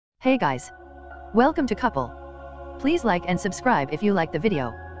Hey guys! Welcome to Couple. Please like and subscribe if you like the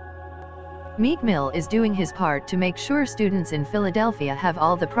video. Meek Mill is doing his part to make sure students in Philadelphia have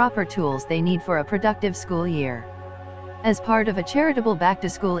all the proper tools they need for a productive school year. As part of a charitable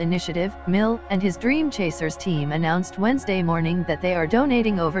back-to-school initiative, Mill and his Dream Chasers team announced Wednesday morning that they are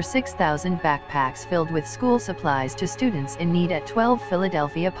donating over 6,000 backpacks filled with school supplies to students in need at 12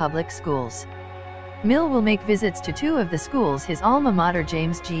 Philadelphia public schools. Mill will make visits to two of the schools, his alma mater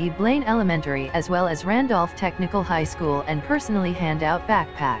James G. Blaine Elementary as well as Randolph Technical High School, and personally hand out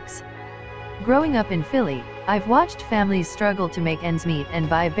backpacks. Growing up in Philly, I've watched families struggle to make ends meet and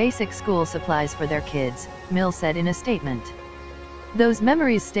buy basic school supplies for their kids, Mill said in a statement. Those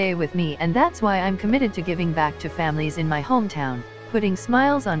memories stay with me, and that's why I'm committed to giving back to families in my hometown, putting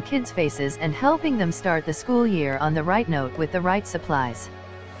smiles on kids' faces and helping them start the school year on the right note with the right supplies.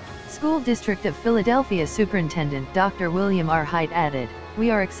 School District of Philadelphia Superintendent Dr. William R. Height added,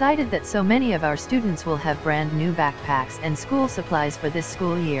 "We are excited that so many of our students will have brand new backpacks and school supplies for this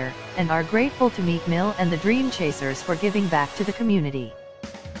school year, and are grateful to Meek Mill and the Dream Chasers for giving back to the community.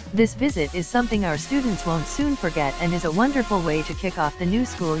 This visit is something our students won't soon forget and is a wonderful way to kick off the new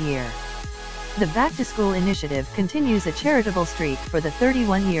school year." The Back to School initiative continues a charitable streak for the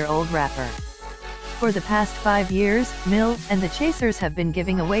 31-year-old rapper. For the past 5 years, Mill and the Chasers have been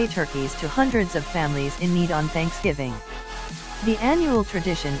giving away turkeys to hundreds of families in need on Thanksgiving. The annual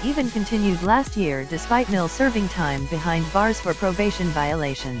tradition even continued last year despite Mill serving time behind bars for probation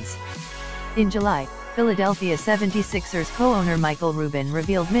violations. In July, Philadelphia 76ers co-owner Michael Rubin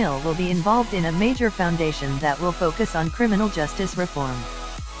revealed Mill will be involved in a major foundation that will focus on criminal justice reform.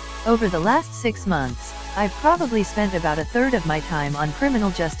 "Over the last 6 months, I've probably spent about a third of my time on criminal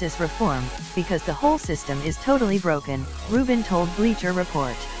justice reform, because the whole system is totally broken," Rubin told Bleacher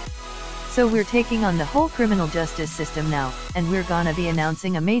Report. "So we're taking on the whole criminal justice system now, and we're gonna be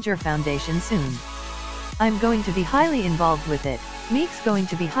announcing a major foundation soon. I'm going to be highly involved with it, Meek's going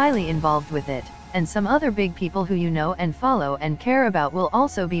to be highly involved with it, and some other big people who you know and follow and care about will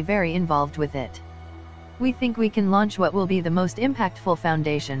also be very involved with it. We think we can launch what will be the most impactful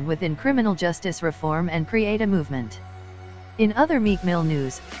foundation within criminal justice reform and create a movement." In other Meek Mill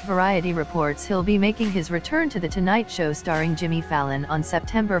news, Variety reports he'll be making his return to The Tonight Show starring Jimmy Fallon on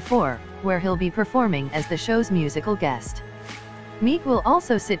September 4, where he'll be performing as the show's musical guest. Meek will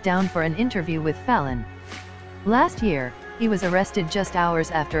also sit down for an interview with Fallon. Last year, he was arrested just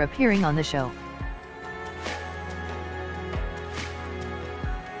hours after appearing on the show.